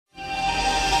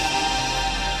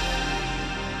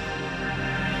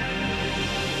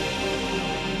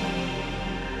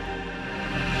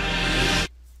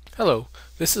Hello,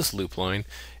 this is Loopline,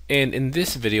 and in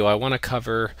this video I want to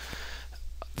cover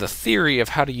the theory of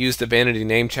how to use the vanity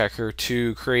name checker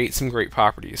to create some great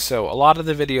properties. So a lot of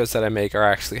the videos that I make are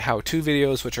actually how-to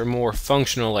videos, which are more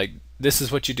functional, like this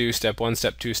is what you do, step 1,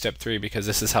 step 2, step 3, because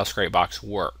this is how Scrapebox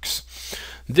works.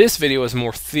 This video is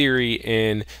more theory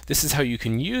in this is how you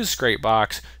can use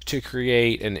Scrapebox to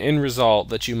create an end result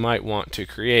that you might want to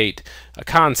create, a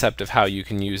concept of how you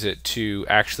can use it to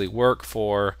actually work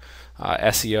for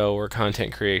SEO or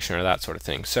content creation or that sort of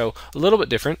thing. So a little bit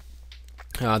different.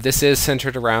 This is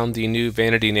centered around the new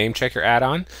Vanity Name Checker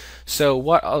add-on. So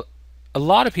what a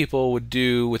lot of people would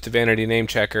do with the Vanity Name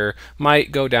Checker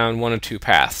might go down one of two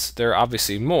paths. There are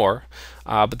obviously more,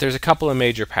 but there's a couple of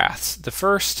major paths. The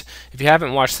first, if you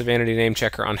haven't watched the Vanity Name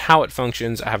Checker on how it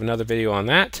functions, I have another video on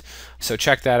that, so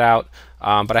check that out.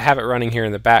 But I have it running here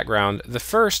in the background. The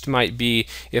first might be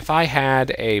if I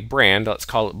had a brand, let's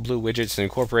call it Blue Widgets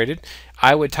Incorporated,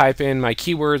 I would type in my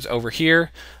keywords over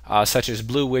here, such as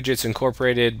Blue Widgets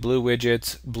Incorporated, Blue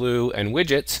Widgets, Blue, and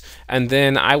Widgets, and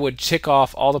then I would tick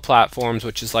off all the platforms,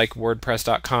 which is like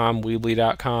WordPress.com,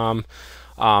 Weebly.com,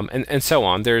 and so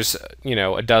on. There's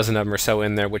a dozen of them or so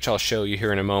in there, which I'll show you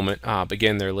here in a moment.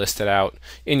 Again, they're listed out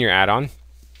in your add-on.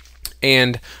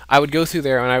 And I would go through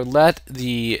there and I would let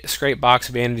the Scrapebox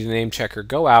Vanity Name Checker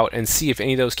go out and see if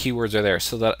any of those keywords are there.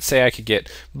 So that, say I could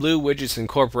get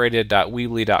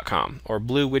bluewidgetsincorporated.weebly.com or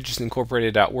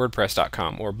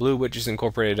bluewidgetsincorporated.wordpress.com or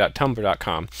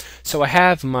bluewidgetsincorporated.tumblr.com. So I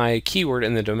have my keyword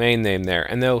in the domain name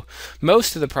there. And though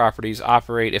most of the properties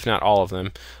operate, if not all of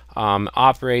them,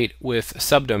 operate with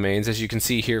subdomains, as you can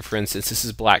see here, for instance, this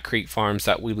is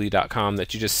blackcreekfarms.weebly.com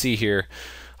that you just see here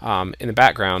in the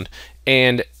background.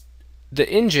 And the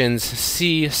engines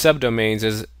see subdomains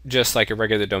as just like a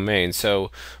regular domain. So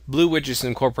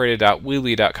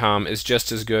bluewidgetsincorporated.weebly.com is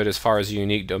just as good as far as a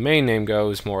unique domain name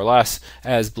goes, more or less,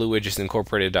 as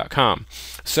bluewidgetsincorporated.com.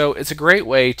 So it's a great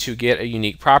way to get a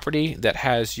unique property that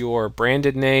has your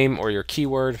branded name or your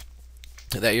keyword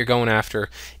that you're going after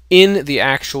in the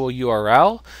actual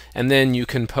URL, and then you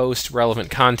can post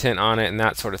relevant content on it and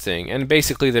that sort of thing. And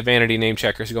basically the Vanity Name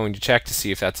Checker is going to check to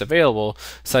see if that's available,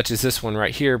 such as this one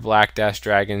right here,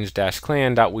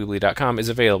 black-dragons-clan.weebly.com is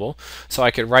available. So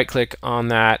I could right click on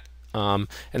that and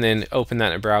then open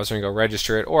that in a browser and go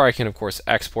register it, or I can of course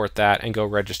export that and go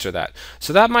register that.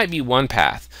 So that might be one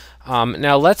path.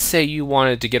 Now let's say you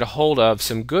wanted to get a hold of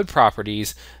some good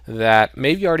properties that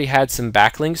maybe already had some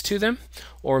backlinks to them,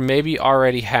 or maybe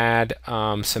already had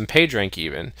some PageRank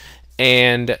even.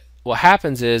 And what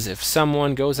happens is if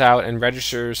someone goes out and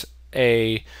registers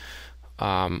a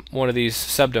one of these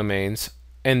subdomains,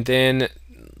 and then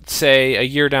say a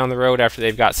year down the road after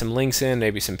they've got some links in,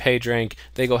 maybe some PageRank,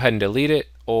 they go ahead and delete it,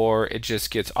 or it just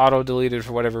gets auto-deleted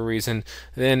for whatever reason,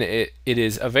 then it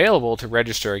is available to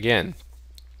register again.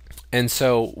 And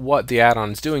so what the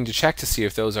add-on is doing to check to see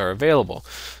if those are available.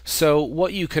 So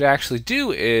what you could actually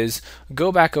do is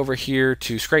go back over here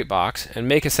to Scrapebox and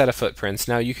make a set of footprints.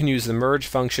 Now you can use the merge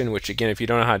function, which again, if you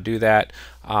don't know how to do that,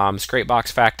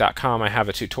 scrapeboxfact.com, I have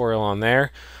a tutorial on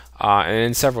there. And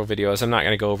in several videos, I'm not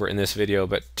going to go over it in this video,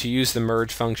 but to use the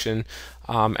merge function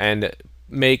and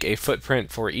make a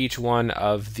footprint for each one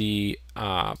of the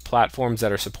platforms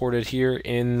that are supported here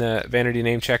in the Vanity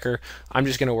Name Checker. I'm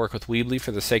just going to work with Weebly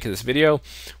for the sake of this video,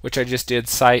 which I just did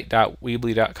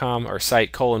site.weebly.com or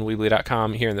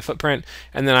site:/weebly.com here in the footprint,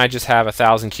 and then I just have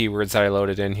 1,000 keywords that I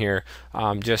loaded in here,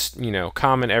 just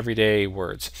common everyday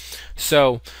words.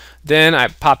 So then I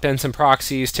popped in some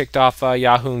proxies, ticked off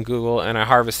Yahoo and Google, and I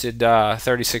harvested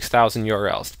 36,000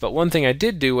 URLs. But one thing I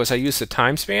did do was I used the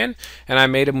time span, and I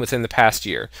made them within the past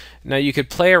year. Now you could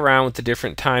play around with the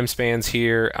different time spans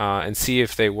here and see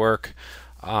if they work.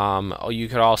 You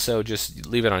could also just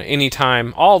leave it on any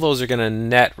time. All those are going to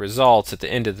net results at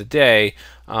the end of the day.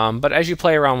 But as you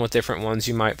play around with different ones,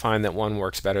 you might find that one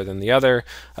works better than the other,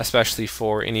 especially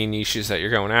for any niches that you're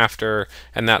going after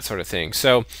and that sort of thing.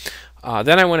 So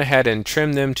then I went ahead and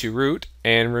trimmed them to root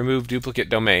and removed duplicate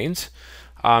domains.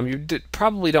 You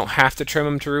probably don't have to trim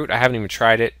them to root. I haven't even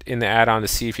tried it in the add-on to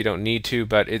see if you don't need to,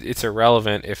 but it's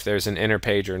irrelevant if there's an inner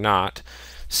page or not.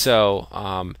 So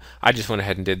I just went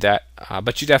ahead and did that.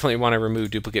 But you definitely want to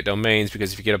remove duplicate domains,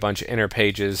 because if you get a bunch of inner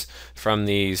pages from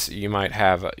these, you might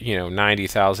have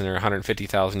 90,000 or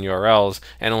 150,000 URLs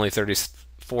and only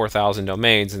 34,000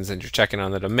 domains, and since you're checking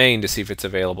on the domain to see if it's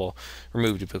available,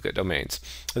 remove duplicate domains.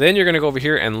 Then you're going to go over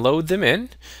here and load them in,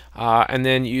 and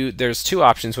then there's two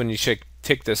options when you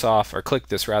tick this off, or click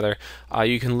this rather.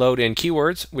 You can load in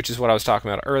keywords, which is what I was talking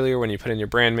about earlier when you put in your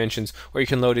brand mentions, or you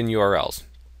can load in URLs.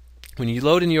 When you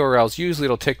load in URLs, usually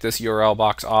it'll tick this URL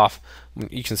box off.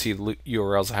 You can see the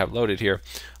URLs I have loaded here.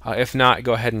 If not,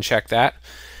 go ahead and check that.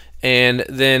 And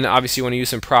then obviously you want to use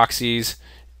some proxies,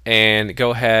 and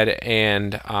go ahead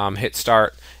and hit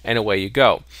start, and away you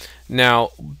go.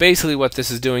 Now basically what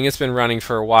this is doing, it's been running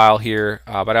for a while here,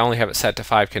 but I only have it set to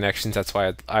 5 connections. That's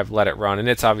why I've let it run, and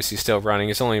it's obviously still running.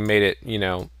 It's only made it, you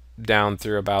know, down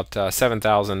through about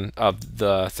 7,000 of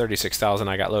the 36,000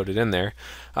 I got loaded in there.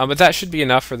 But that should be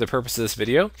enough for the purpose of this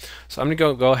video. So I'm going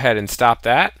to go ahead and stop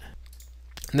that.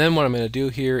 And then what I'm going to do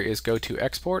here is go to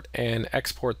export and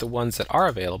export the ones that are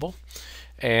available.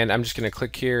 And I'm just going to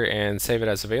click here and save it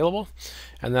as available.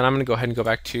 And then I'm going to go ahead and go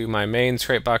back to my main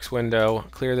Scrapebox window,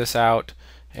 clear this out,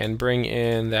 and bring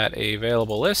in that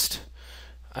available list.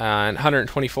 And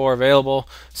 124 available.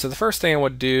 So the first thing I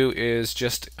would do is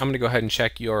I'm going to go ahead and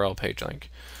check URL page link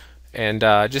and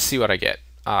just see what I get.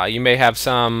 You may have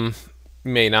some,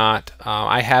 you may not.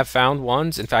 I have found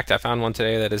ones. In fact, I found one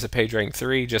today that is a PageRank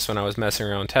 3 just when I was messing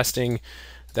around testing.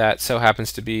 That so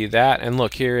happens to be that. And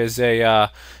look, here is a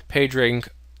PageRank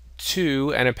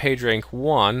 2 and a PageRank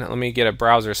 1. Let me get a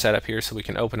browser set up here so we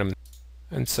can open them.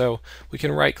 And so we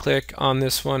can right click on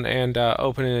this one and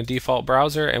open in a default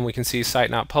browser, and we can see site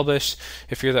not published.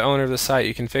 If you're the owner of the site,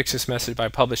 you can fix this message by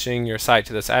publishing your site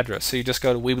to this address. So you just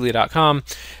go to weebly.com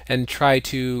and try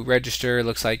to register. It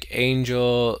looks like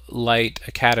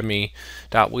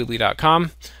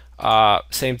angellightacademy.weebly.com.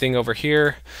 Same thing over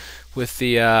here with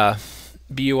the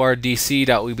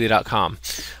burdc.weebly.com.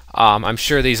 I'm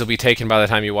sure these will be taken by the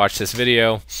time you watch this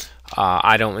video.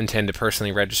 I don't intend to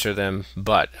personally register them,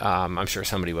 but I'm sure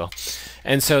somebody will.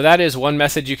 And so that is one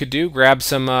method you could do. Grab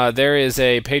some, there is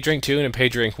a PageRank 2 and a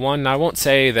PageRank 1. And I won't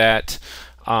say that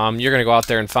you're going to go out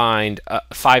there and find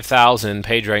 5,000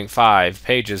 PageRank 5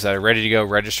 pages that are ready to go,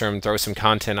 register them, throw some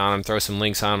content on them, throw some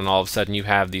links on them, and all of a sudden you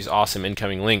have these awesome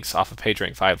incoming links off of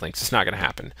PageRank 5 links. It's not going to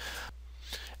happen.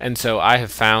 And so I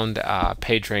have found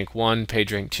PageRank 1,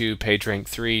 PageRank 2, PageRank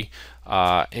 3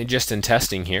 just in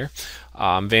testing here.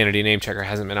 Vanity name checker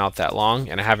hasn't been out that long,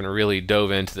 and I haven't really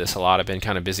dove into this a lot. I've been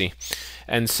kind of busy.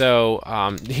 And so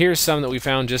here's some that we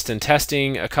found just in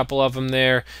testing, a couple of them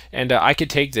there. And I could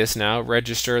take this now,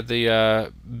 register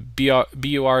the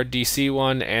BURDC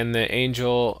one and the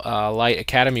Angel Light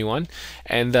Academy one,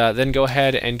 and then go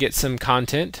ahead and get some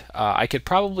content. I could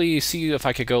probably see if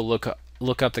I could go look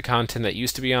up the content that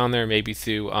used to be on there, maybe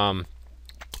through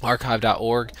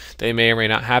archive.org. They may or may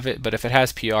not have it, but if it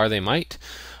has PR, they might.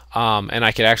 And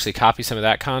I could actually copy some of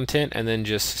that content and then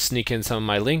just sneak in some of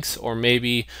my links, or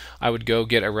maybe I would go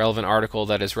get a relevant article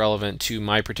that is relevant to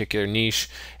my particular niche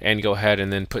and go ahead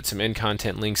and then put some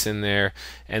in-content links in there.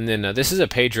 And then this is a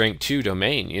PageRank 2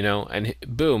 domain, you know, and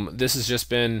boom, this has just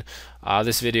been,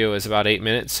 this video is about 8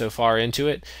 minutes so far into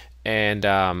it. And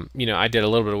you know, I did a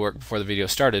little bit of work before the video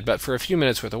started, but for a few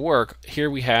minutes worth of work, here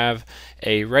we have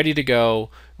a ready to go.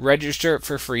 Register it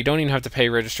for free. Don't even have to pay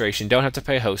registration. Don't have to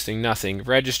pay hosting. Nothing.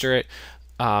 Register it.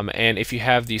 And if you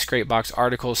have the Scrapebox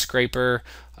article scraper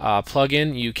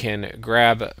plugin, you can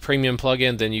grab premium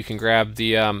plugin. Then you can grab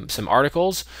the some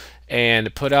articles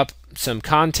and put up some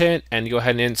content and go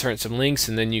ahead and insert some links,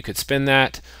 and then you could spin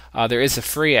that. There is a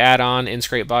free add-on in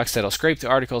Scrapebox that'll scrape the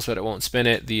articles, but it won't spin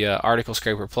it. The article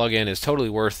scraper plugin is totally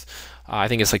worth, I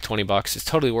think it's like 20 bucks. It's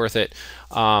totally worth it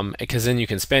because then you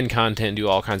can spin content and do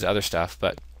all kinds of other stuff.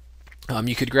 But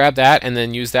you could grab that and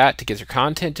then use that to get your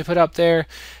content to put up there,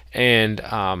 and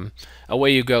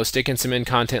away you go. Stick in some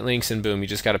in-content links, and boom, you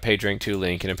just got a PageRank 2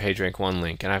 link and a PageRank 1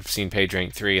 link. And I've seen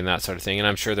PageRank 3 and that sort of thing, and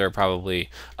I'm sure there are probably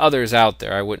others out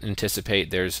there. I wouldn't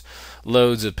anticipate there's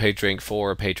loads of PageRank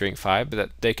 4 or PageRank 5, but that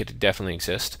they could definitely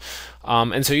exist.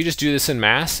 And so you just do this in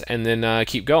mass, and then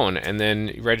keep going, and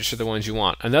then register the ones you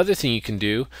want. Another thing you can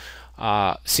do,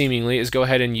 seemingly, is go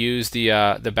ahead and use the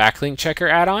backlink checker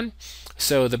add-on.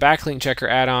 So the backlink checker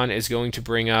add-on is going to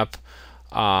bring up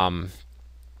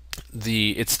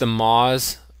it's the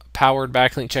Moz powered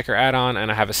backlink checker add-on,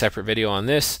 and I have a separate video on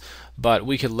this, but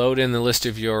we could load in the list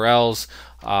of URLs,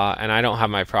 and I don't have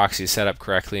my proxies set up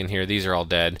correctly in here. These are all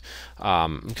dead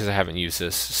because I haven't used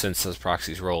this since those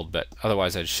proxies rolled, but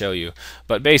otherwise I'd show you.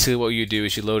 But basically what you do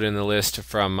is you load in the list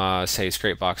from say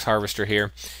Scrapebox Harvester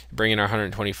here, bring in our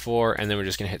 124, and then we're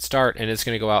just going to hit start, and it's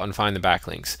going to go out and find the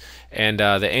backlinks. And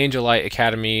the Angel Light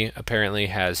Academy apparently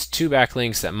has 2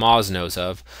 backlinks that Moz knows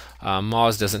of.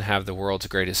 Moz doesn't have the world's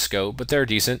greatest scope, but they're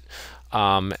decent.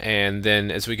 And then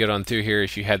as we get on through here,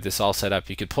 if you had this all set up,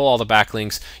 you could pull all the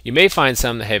backlinks. You may find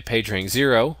some that have PageRank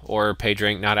 0 or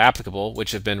PageRank not applicable,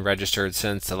 which have been registered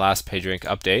since the last PageRank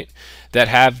update, that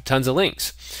have tons of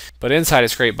links. But inside of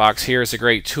Scrapebox, here is a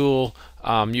great tool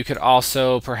You could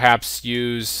also perhaps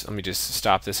use, let me just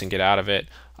stop this and get out of it.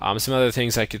 Some other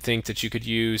things I could think that you could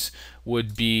use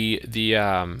would be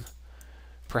the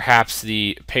perhaps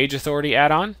the page authority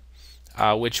add-on,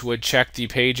 which would check the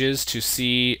pages to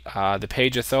see the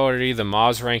page authority, the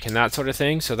Moz rank, and that sort of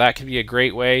thing. So that could be a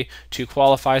great way to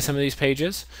qualify some of these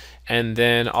pages. And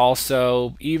then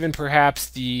also even perhaps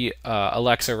the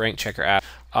Alexa rank checker add.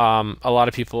 A lot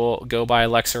of people go by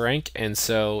Alexa rank, and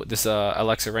so this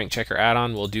Alexa rank checker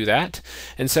add-on will do that.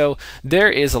 And so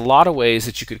there is a lot of ways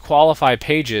that you could qualify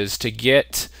pages to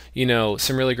get, you know,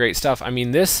 some really great stuff. I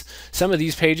mean, some of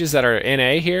these pages that are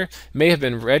NA here may have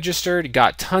been registered,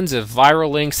 got tons of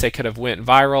viral links. They could have went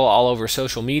viral all over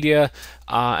social media,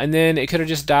 and then it could have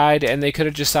just died, and they could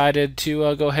have decided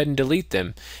to go ahead and delete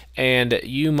them. And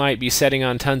you might be setting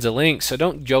on tons of links, so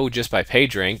don't go just by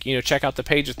page rank. You know, check out the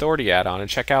page authority add-on and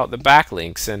check out the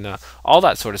backlinks and all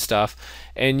that sort of stuff,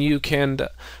 and you can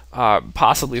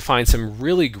possibly find some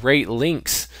really great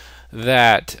links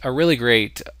that are really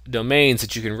great domains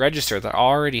that you can register that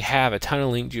already have a ton of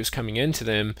link juice coming into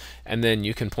them, and then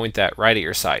you can point that right at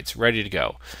your sites, ready to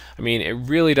go. I mean, it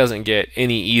really doesn't get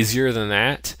any easier than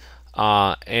that.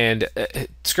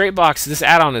 Scrapebox, this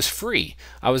add-on is free.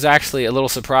 I was actually a little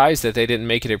surprised that they didn't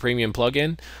make it a premium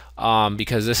plugin,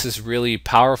 because this is really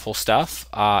powerful stuff.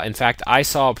 In fact, I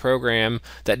saw a program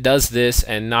that does this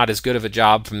and not as good of a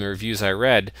job from the reviews I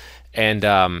read, and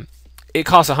it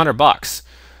costs $100.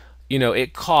 You know,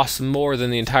 it costs more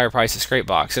than the entire price of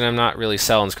Scrapebox, and I'm not really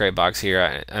selling Scrapebox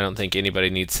here. I don't think anybody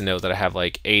needs to know that I have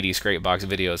like 80 Scrapebox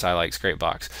videos. I like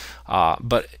Scrapebox,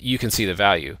 but you can see the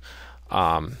value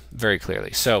very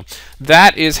clearly. So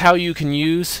that is how you can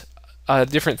use a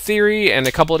different theory and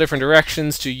a couple of different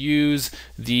directions to use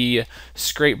the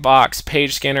Scrapebox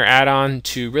page scanner add-on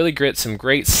to really get some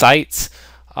great sites.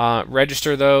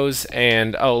 Register those,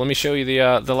 and let me show you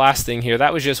the last thing here.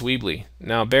 That was just Weebly.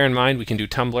 Now bear in mind we can do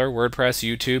Tumblr, WordPress,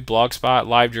 YouTube, BlogSpot,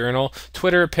 LiveJournal,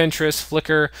 Twitter, Pinterest,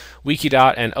 Flickr,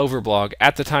 WikiDot, and OverBlog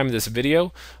at the time of this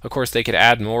video. Of course, they could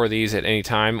add more of these at any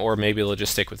time, or maybe they'll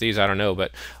just stick with these, I don't know.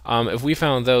 But if we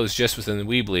found those just within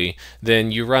Weebly,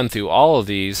 then you run through all of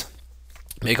these,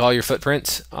 make all your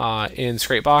footprints in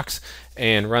Scrapebox,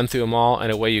 and run through them all,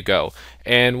 and away you go.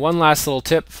 And one last little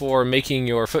tip for making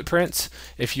your footprints: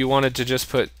 if you wanted to just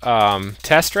put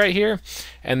test right here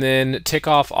and then tick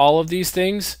off all of these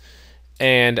things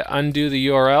and undo the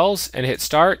URLs and hit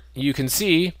start, you can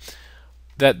see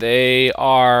that they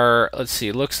are, let's see,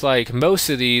 it looks like most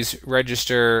of these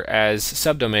register as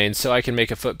subdomains. So I can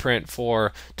make a footprint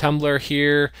for Tumblr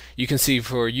here. You can see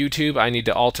for YouTube I need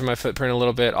to alter my footprint a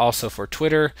little bit, also for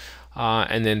Twitter,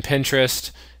 and then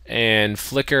Pinterest and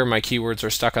Flickr, my keywords are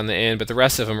stuck on the end, but the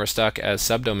rest of them are stuck as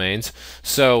subdomains.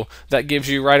 So that gives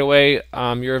you right away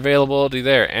your availability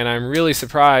there. And I'm really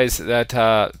surprised that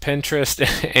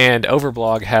Pinterest and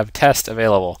OverBlog have test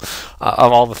available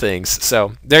of all the things.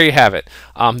 So there you have it.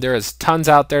 There is tons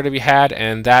out there to be had,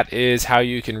 and that is how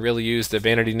you can really use the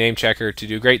Vanity name checker to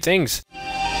do great things.